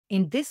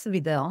In this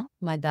video,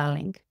 my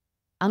darling,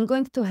 I'm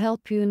going to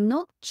help you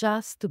not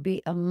just to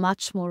be a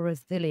much more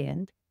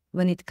resilient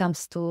when it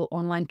comes to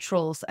online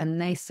trolls and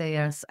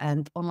naysayers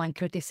and online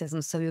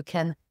criticism, so you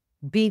can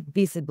be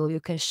visible, you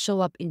can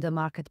show up in the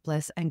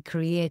marketplace and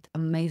create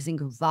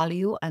amazing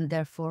value and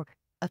therefore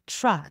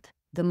attract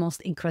the most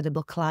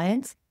incredible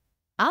clients.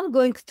 I'm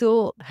going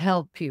to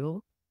help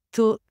you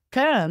to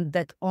turn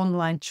that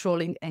online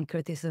trolling and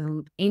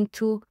criticism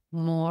into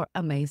more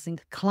amazing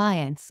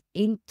clients,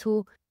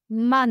 into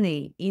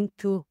money,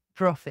 into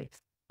profit.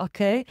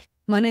 Okay?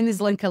 My name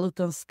is Lenka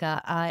Lutonska.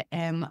 I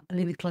am a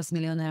Limitless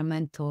Millionaire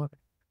mentor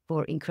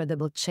for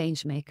incredible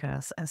change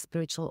makers and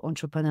spiritual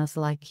entrepreneurs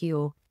like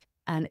you.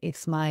 And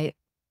it's my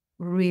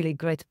really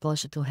great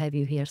pleasure to have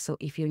you here. So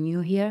if you're new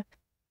here,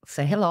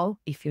 say hello.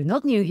 If you're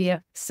not new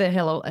here, say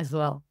hello as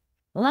well.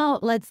 Now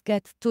let's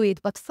get to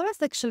it. But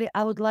first, actually,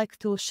 I would like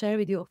to share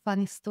with you a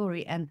funny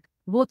story and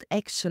what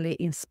actually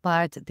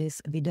inspired this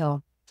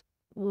video.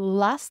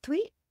 Last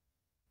week,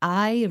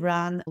 I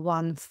ran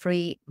one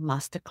free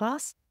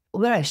masterclass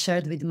where I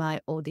shared with my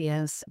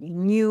audience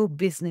new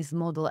business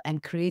model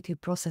and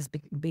creative process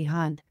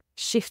behind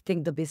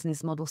shifting the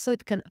business model so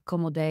it can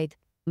accommodate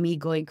me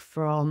going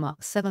from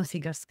 7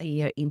 figures a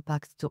year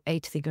impact to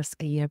 8 figures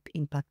a year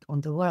impact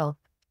on the world.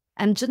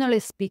 And generally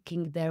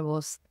speaking, there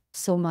was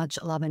so much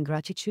love and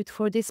gratitude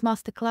for this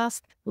masterclass.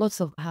 Lots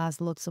of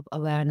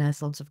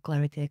awareness, lots of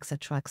clarity,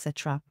 etc.,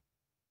 etc.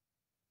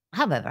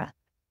 However,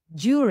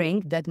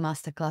 during that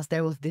masterclass,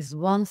 there was this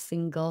one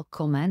single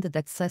comment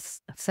that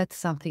said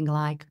something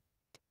like,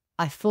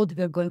 I thought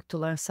we were going to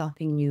learn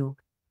something new,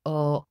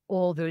 or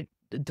all we're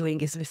doing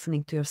is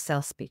listening to your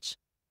sales pitch.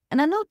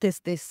 And I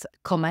noticed this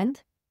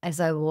comment as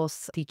I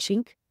was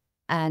teaching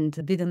and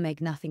didn't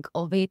make nothing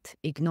of it,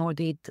 ignored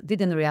it,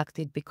 didn't react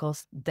it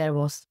because there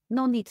was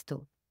no need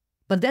to.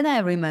 But then I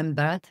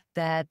remembered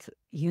that,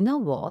 you know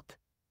what,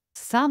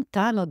 some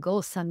time ago,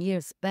 some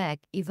years back,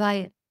 if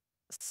I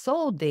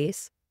saw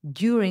this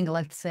during,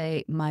 let's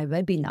say, my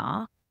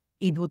webinar,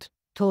 it would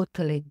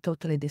totally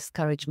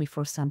discourage me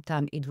for some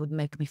time. It would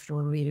make me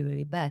feel really,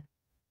 really bad.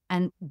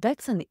 And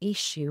that's an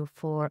issue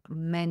for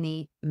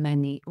many,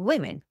 many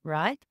women,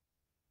 right?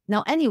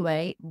 Now,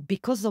 anyway,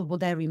 because of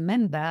what I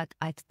remembered,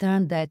 I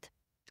turned that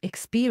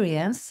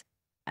experience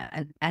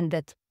and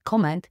that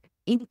comment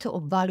into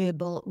a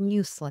valuable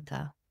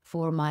newsletter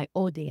for my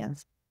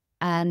audience.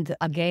 And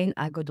again,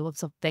 I got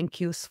lots of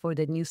thank yous for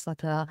the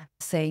newsletter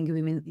saying,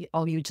 women,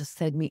 oh, you just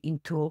set me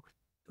into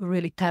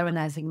really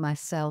tyrannizing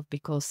myself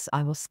because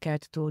I was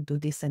scared to do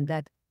this and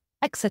that,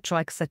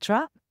 etc.,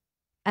 etc.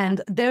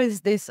 And there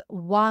is this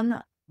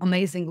one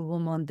amazing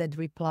woman that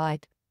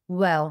replied,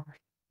 well,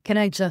 can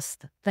I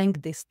just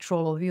thank this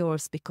troll of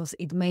yours because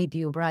it made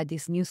you write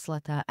this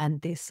newsletter,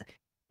 and this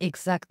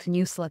exact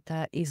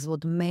newsletter is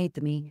what made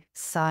me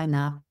sign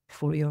up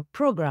for your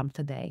program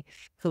today.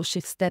 So she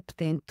stepped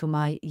into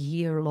my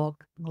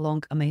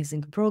year-long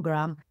amazing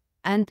program.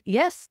 And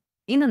yes,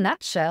 in a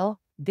nutshell,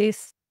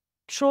 this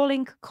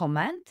trolling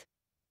comment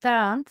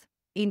turned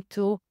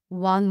into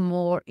one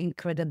more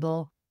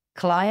incredible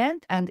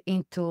client and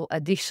into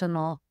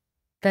additional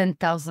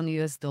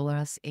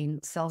 $10,000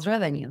 in sales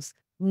revenues.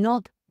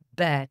 Not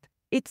bad.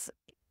 It's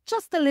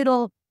just a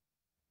little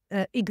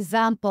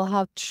example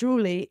how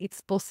truly it's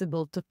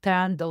possible to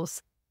turn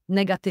those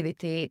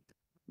negativity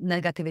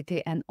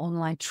and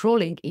online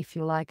trolling, if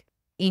you like,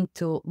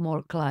 into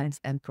more clients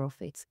and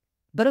profits.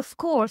 But of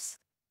course,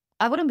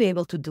 I wouldn't be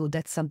able to do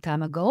that some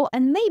time ago.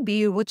 And maybe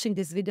you're watching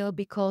this video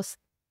because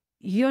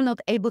you're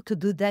not able to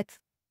do that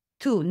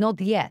too,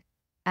 not yet.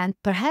 And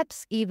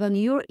perhaps even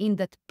you're in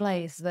that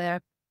place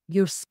where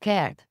you're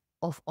scared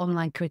of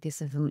online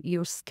criticism.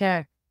 You're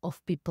scared of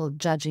people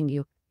judging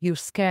you. You're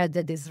scared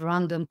that these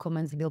random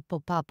comments will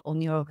pop up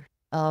on your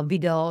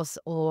videos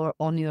or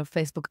on your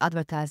Facebook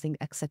advertising,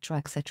 etc.,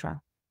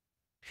 etc.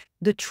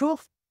 The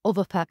truth of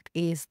the fact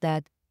is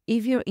that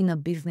if you're in a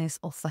business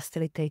of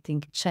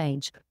facilitating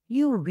change,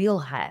 you will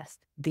have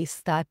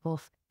this type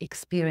of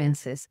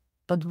experiences.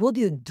 But what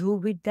you do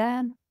with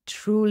them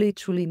truly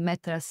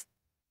matters,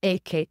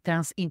 aka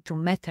turns into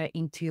matter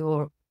into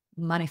your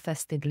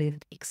manifested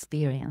lived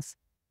experience.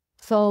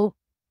 So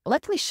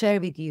let me share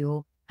with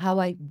you how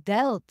I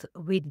dealt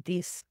with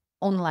this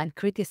online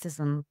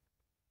criticism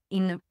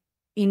in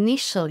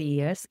initial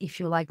years, if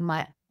you like,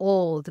 my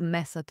old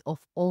method of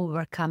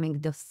overcoming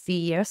the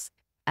fears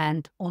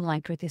and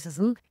online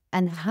criticism,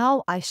 and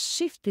how I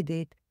shifted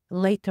it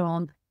later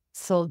on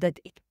so that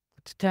it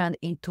could turn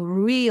into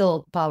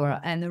real power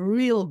and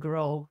real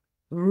growth,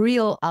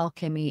 real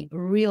alchemy,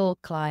 real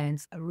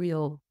clients,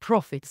 real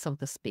profit, so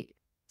to speak.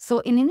 So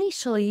in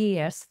initial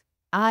years,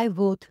 I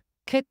would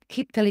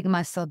keep telling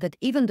myself that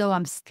even though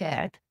I'm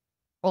scared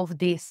of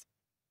these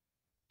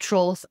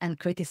trolls and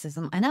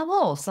criticism, and I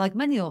was, like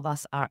many of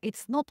us are,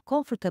 it's not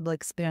comfortable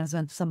experience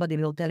when somebody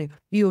will tell you,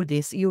 you're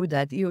this, you're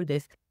that, you're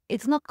this.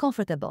 It's not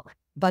comfortable.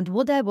 But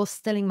what I was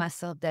telling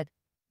myself that,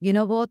 you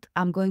know what,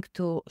 I'm going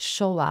to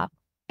show up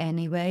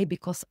anyway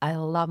because I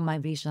love my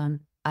vision,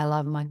 I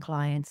love my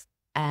clients,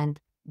 and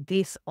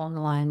this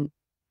online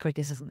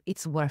criticism,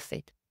 it's worth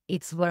it.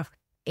 it's worth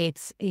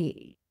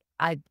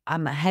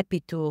I'm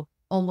happy to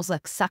almost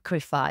like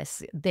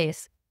sacrifice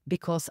this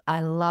because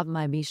I love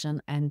my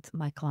vision and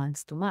my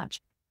clients too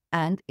much.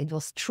 And it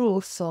was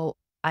true. So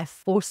I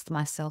forced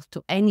myself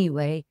to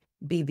anyway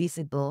be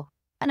visible.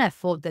 And I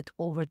thought that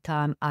over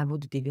time I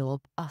would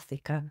develop a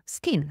thicker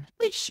skin,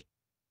 which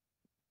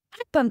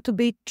happened to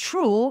be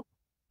true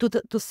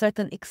to a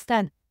certain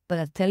extent. But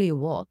I tell you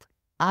what,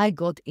 I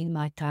got in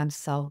my time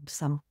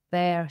some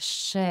fair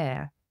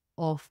share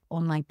of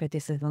online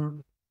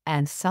criticism,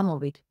 and some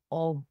of it,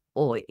 oh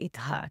boy, it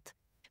hurt.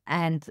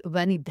 And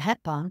when it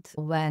happened,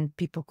 when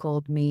people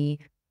called me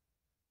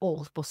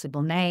all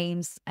possible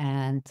names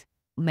and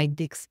made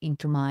digs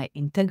into my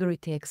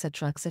integrity,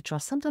 etc.,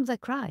 sometimes I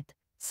cried.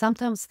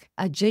 Sometimes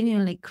I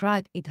genuinely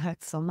cried. It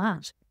hurt so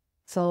much.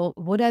 So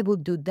what I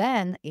would do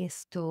then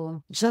is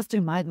to just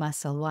remind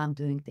myself why I'm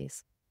doing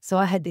this. So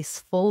I had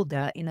this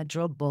folder in a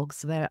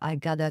Dropbox where I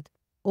gathered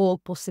all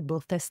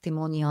possible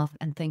testimonials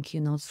and thank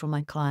you notes from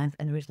my clients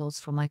and results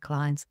from my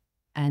clients.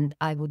 And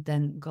I would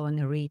then go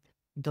and read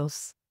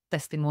those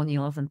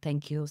testimonials and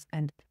thank yous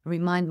and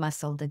remind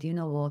myself that, you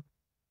know what,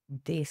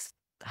 this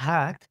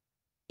hurt,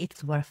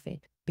 it's worth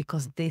it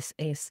because this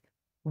is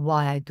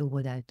why I do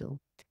what I do.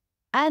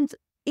 And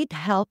it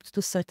helped to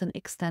a certain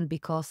extent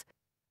because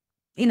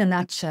in a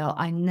nutshell,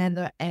 I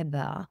never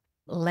ever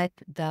let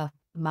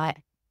my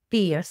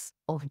fears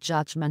of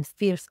judgment,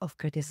 fears of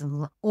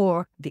criticism,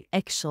 or the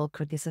actual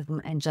criticism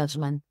and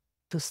judgment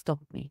to stop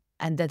me.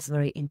 And that's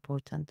very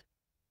important.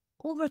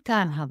 Over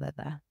time,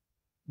 however,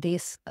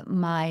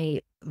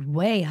 my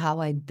way how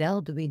I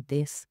dealt with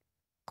these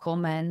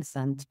comments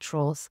and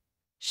trolls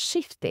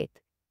shifted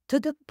to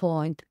the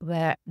point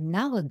where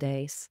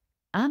nowadays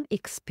I'm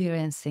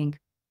experiencing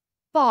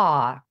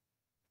far,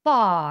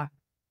 far,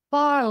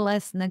 far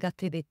less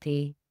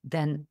negativity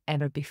than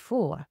ever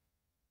before.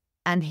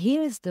 And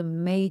here is the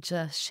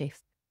major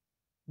shift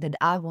that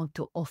I want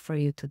to offer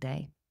you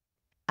today.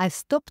 I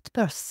stopped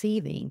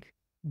perceiving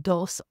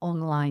those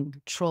online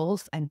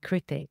trolls and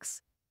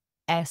critics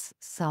as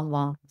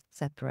someone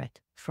separate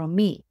from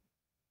me.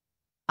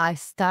 I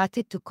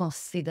started to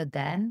consider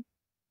them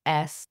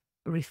as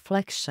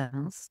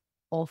reflections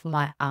of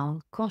my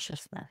own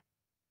consciousness.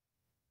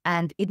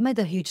 And it made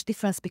a huge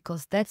difference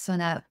because that's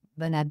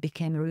when I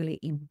became really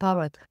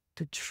empowered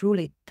to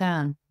truly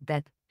turn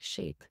that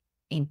shit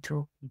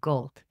into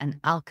gold and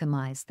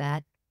alchemize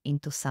that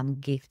into some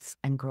gifts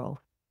and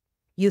growth.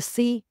 You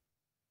see,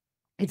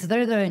 it's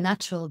very, very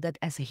natural that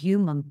as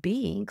human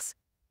beings,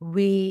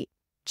 we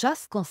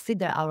just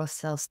consider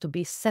ourselves to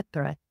be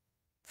separate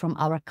from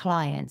our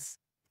clients,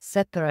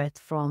 separate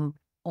from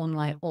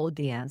online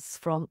audience,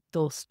 from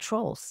those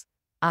trolls.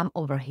 I'm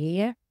over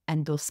here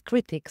and those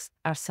critics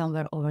are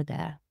somewhere over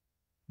there.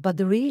 But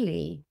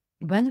really,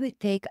 when we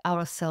take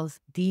ourselves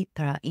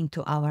deeper into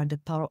the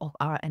power of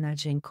our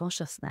energy and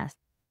consciousness,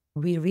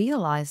 we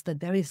realize that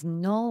there is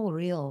no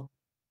real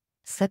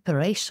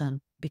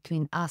separation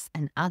between us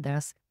and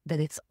others, that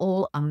it's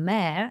all a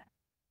mere,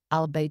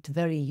 albeit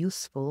very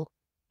useful,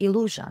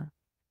 illusion.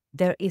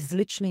 There is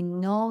literally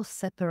no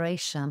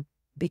separation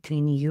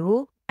between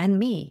you and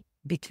me,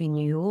 between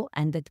you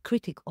and that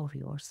critic of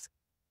yours.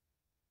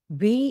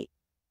 We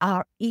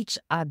are each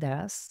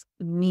other's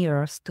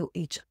mirrors to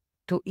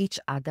each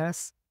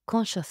other's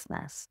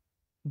consciousness.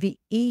 We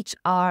each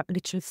are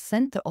literally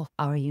center of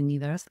our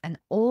universe, and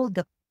all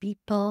the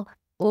people,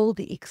 all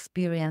the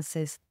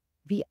experiences,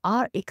 we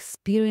are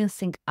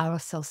experiencing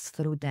ourselves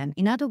through them.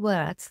 In other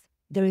words,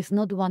 there is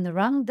not one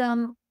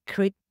random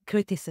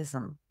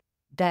criticism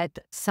that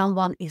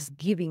someone is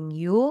giving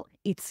you.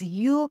 It's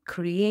you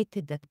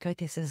created that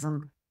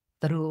criticism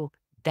through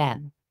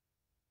them.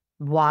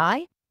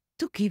 Why?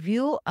 To give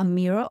you a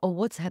mirror of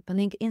what's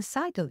happening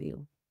inside of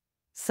you.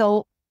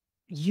 So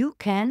you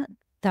can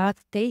start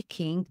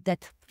taking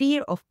that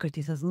fear of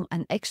criticism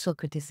and actual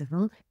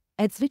criticism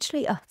as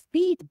literally a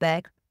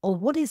feedback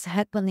of what is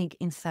happening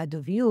inside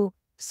of you,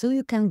 so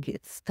you can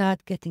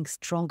start getting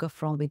stronger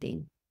from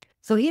within.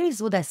 So here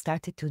is what I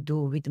started to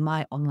do with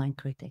my online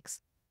critics.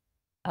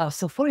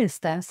 So for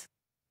instance,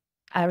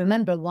 I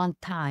remember one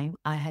time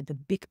I had a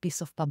big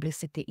piece of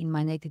publicity in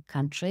my native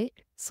country,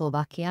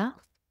 Slovakia,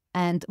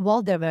 and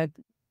while there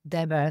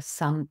were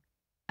some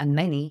and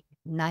many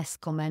nice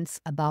comments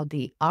about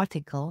the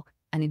article,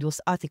 and it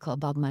was article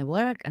about my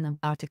work and an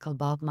article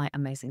about my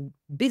amazing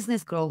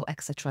business growth,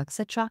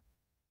 etc.,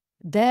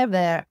 there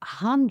were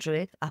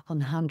hundreds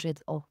upon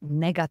hundreds of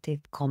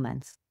negative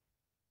comments.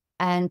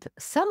 And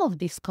some of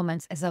these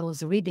comments, as I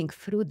was reading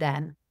through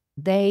them,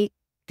 they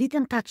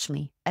didn't touch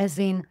me, as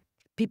in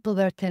people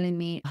were telling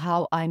me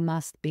how I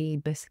must be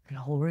basically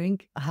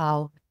whoring,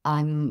 how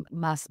I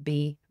must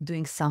be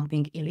doing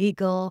something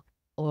illegal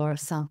or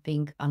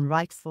something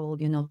unrightful,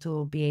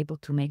 to be able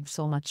to make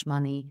so much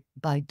money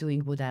by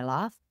doing what I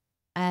love.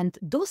 And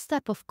those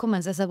type of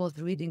comments, as I was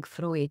reading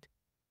through it,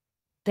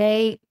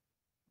 they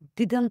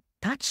didn't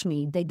touch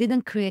me. They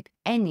didn't create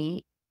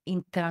any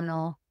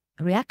internal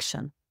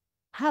reaction.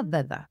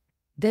 However,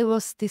 there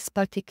was this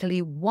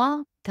particularly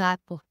one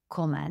type of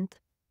comment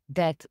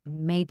that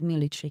made me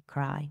literally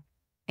cry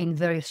in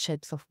various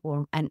shapes of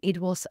form. And it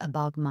was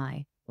about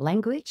my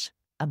language,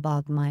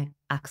 about my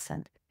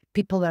accent.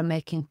 People were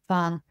making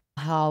fun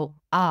how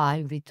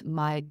I, with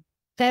my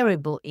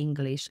terrible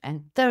English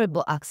and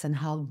terrible accent,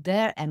 how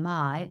dare am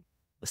I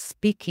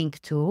speaking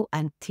to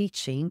and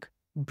teaching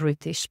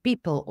British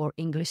people or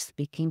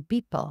English-speaking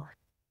people.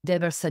 They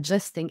were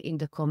suggesting in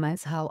the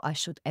comments how I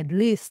should at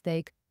least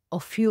take a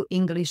few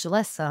English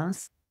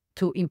lessons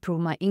to improve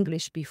my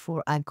English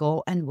before I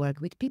go and work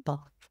with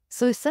people.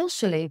 So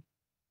essentially,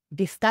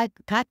 this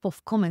type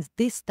of comments,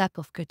 this type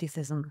of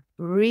criticism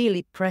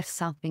really pressed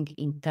something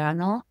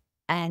internal,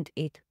 and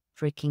it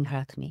freaking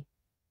hurt me.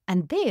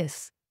 And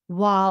this,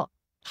 while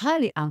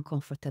highly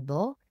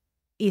uncomfortable,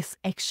 is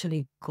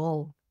actually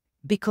gold,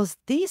 because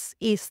this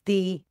is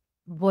the,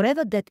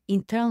 whatever that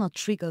internal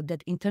trigger,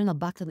 that internal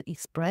button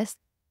is pressed,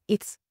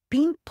 it's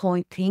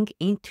pinpointing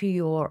into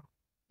your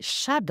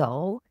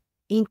shadow,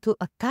 into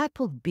a type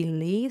of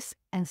beliefs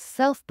and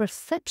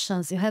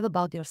self-perceptions you have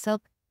about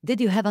yourself that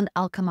you haven't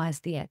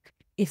alchemized yet.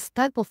 It's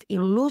type of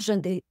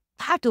illusion that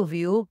part of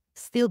you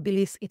still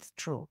believes it's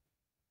true.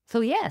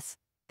 So yes,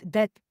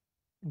 that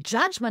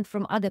judgment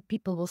from other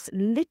people was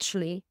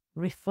literally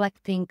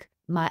reflecting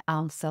my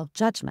own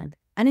self-judgment.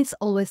 And it's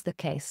always the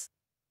case.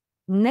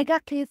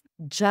 Negative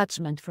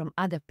judgment from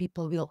other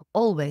people will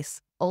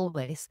always,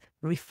 always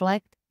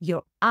reflect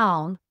your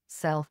own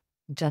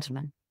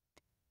self-judgment.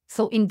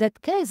 So in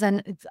that case,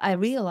 and I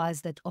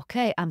realized that,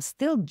 okay, I'm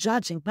still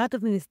judging. Part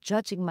of me is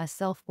judging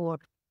myself for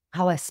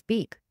how I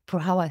speak,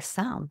 for how I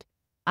sound.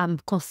 I'm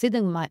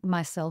considering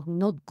myself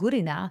not good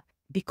enough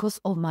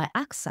because of my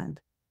accent.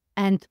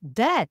 And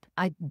that,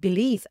 I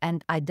believe,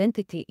 and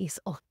identity is,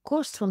 of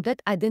course, from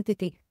that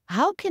identity,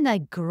 how can I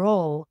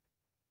grow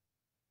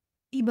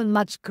even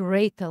much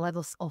greater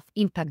levels of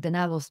impact than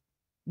I was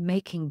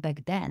making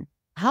back then?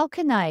 How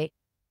can I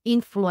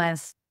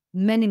influence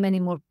many, many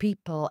more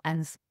people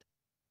and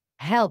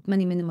help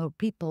many, many more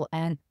people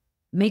and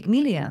make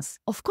millions?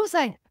 Of course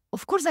I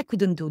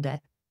couldn't do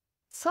that.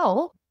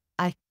 So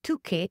I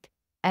took it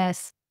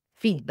as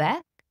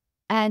feedback,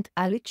 and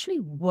I literally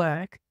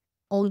worked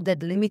on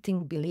that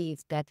limiting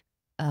belief that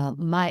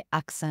my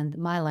accent,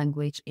 my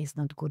language is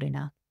not good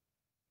enough.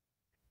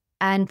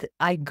 And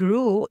I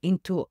grew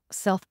into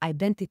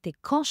self-identity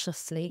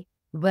consciously,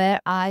 where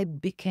I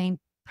became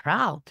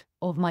proud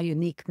of my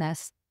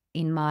uniqueness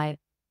in my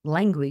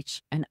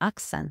language and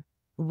accent,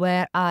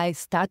 where I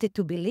started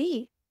to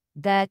believe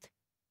that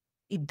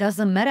it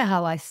doesn't matter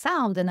how I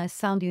sound, and I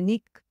sound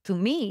unique to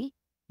me,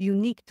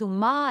 unique to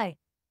my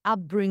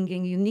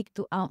upbringing, unique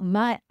to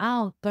my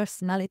own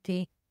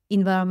personality,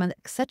 environment,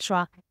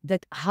 etc.,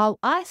 that how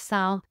I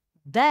sound,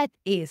 that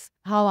is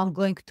how I'm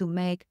going to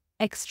make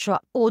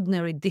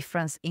extraordinary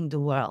difference in the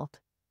world.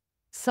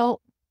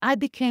 So I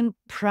became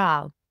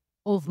proud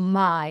of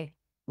my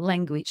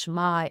language,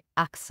 my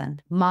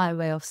accent, my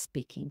way of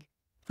speaking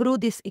through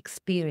this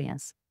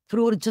experience,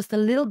 through just a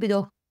little bit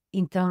of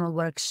internal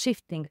work,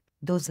 shifting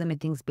those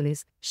limiting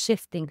beliefs,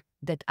 shifting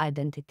that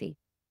identity.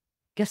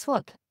 Guess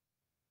what?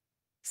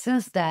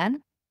 Since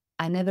then,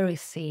 I never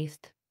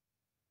received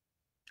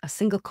a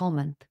single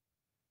comment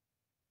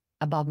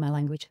about my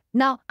language.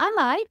 Now, I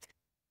might,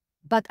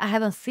 but I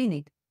haven't seen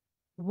it.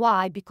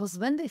 Why? Because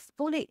when they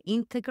fully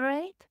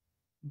integrate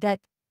that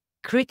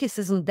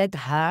criticism that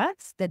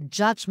hurts, that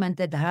judgment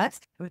that hurts,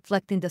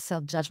 reflecting the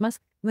self-judgments,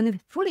 when we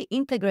fully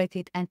integrate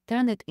it and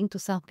turn it into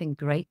something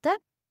greater,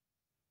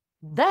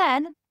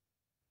 then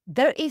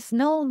there is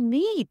no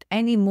need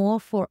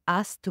anymore for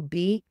us to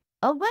be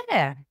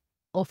aware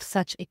of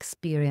such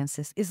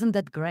experiences. Isn't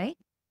that great?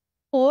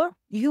 Or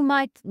you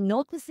might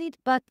notice it,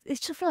 but it's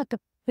just like a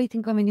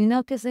fleeting comment. You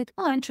notice it,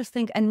 oh,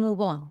 interesting, and move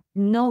on.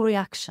 No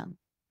reaction.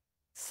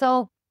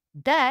 So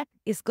that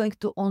is going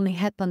to only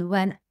happen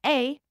when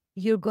A,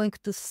 you're going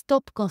to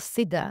stop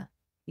consider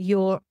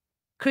your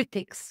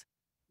critics,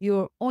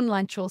 your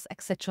online trolls,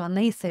 etc.,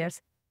 naysayers,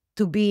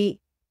 to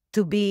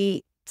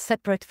be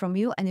separate from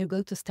you, and you're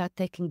going to start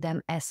taking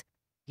them as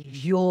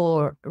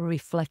your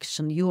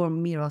reflection, your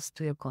mirrors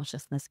to your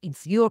consciousness.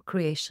 It's your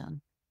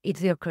creation.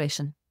 It's your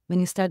creation. When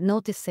you start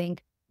noticing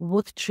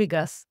what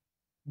triggers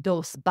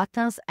those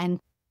buttons and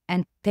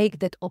take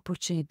that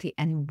opportunity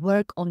and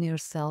work on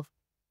yourself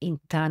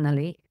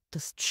internally to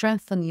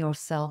strengthen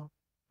yourself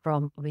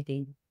from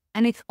within.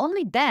 And it's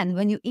only then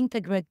when you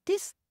integrate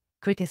this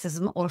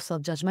criticism or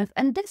self-judgment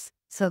and this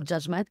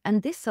self-judgment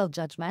and this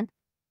self-judgment,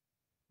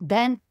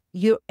 then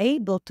you're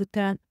able to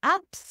turn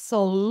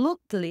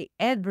absolutely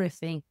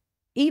everything,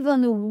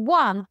 even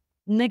one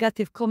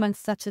negative comment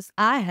such as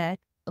I had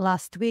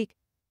last week,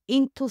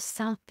 into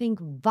something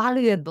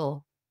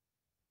valuable,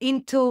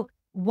 into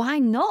why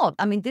not?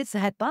 I mean, this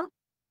happened.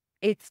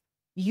 It's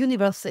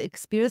universal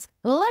experience.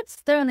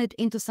 Let's turn it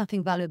into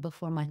something valuable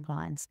for my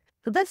clients.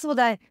 So that's what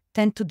I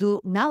tend to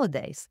do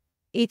nowadays.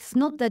 It's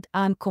not that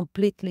I'm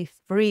completely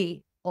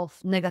free of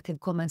negative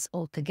comments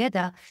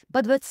altogether,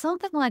 but when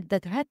something like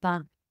that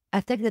happens,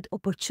 I take that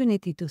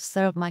opportunity to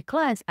serve my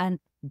clients. And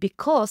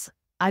because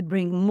I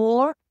bring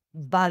more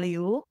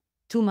value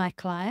to my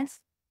clients,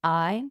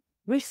 I'm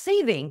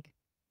receiving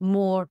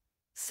more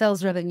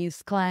sales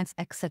revenues, clients,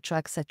 etc.,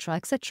 etc.,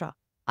 etc.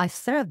 I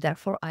serve,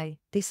 therefore I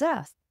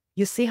deserve.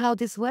 You see how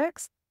this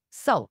works?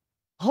 So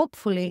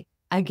hopefully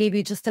I gave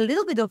you just a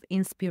little bit of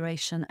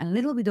inspiration, a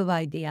little bit of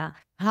idea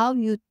how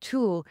you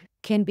too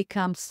can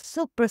become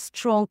super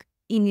strong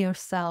in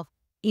yourself,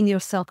 in your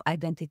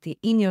self-identity,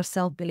 in your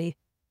self-belief,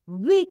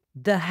 with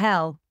the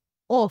help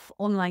of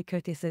online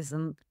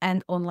criticism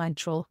and online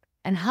troll,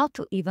 and how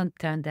to even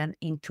turn them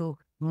into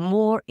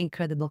more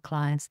incredible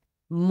clients,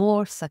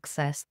 more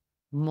success,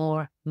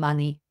 more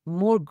money,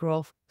 more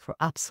growth for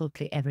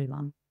absolutely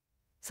everyone.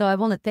 So I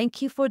want to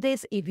thank you for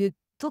this. If you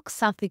took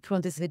something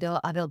from this video,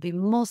 I will be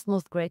most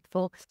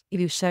grateful if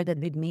you share that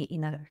with me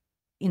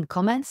in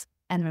comments.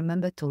 And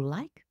remember to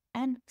like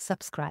and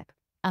subscribe.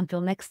 Until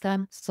next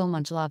time, so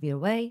much love your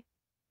way.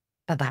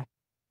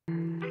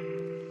 Bye-bye.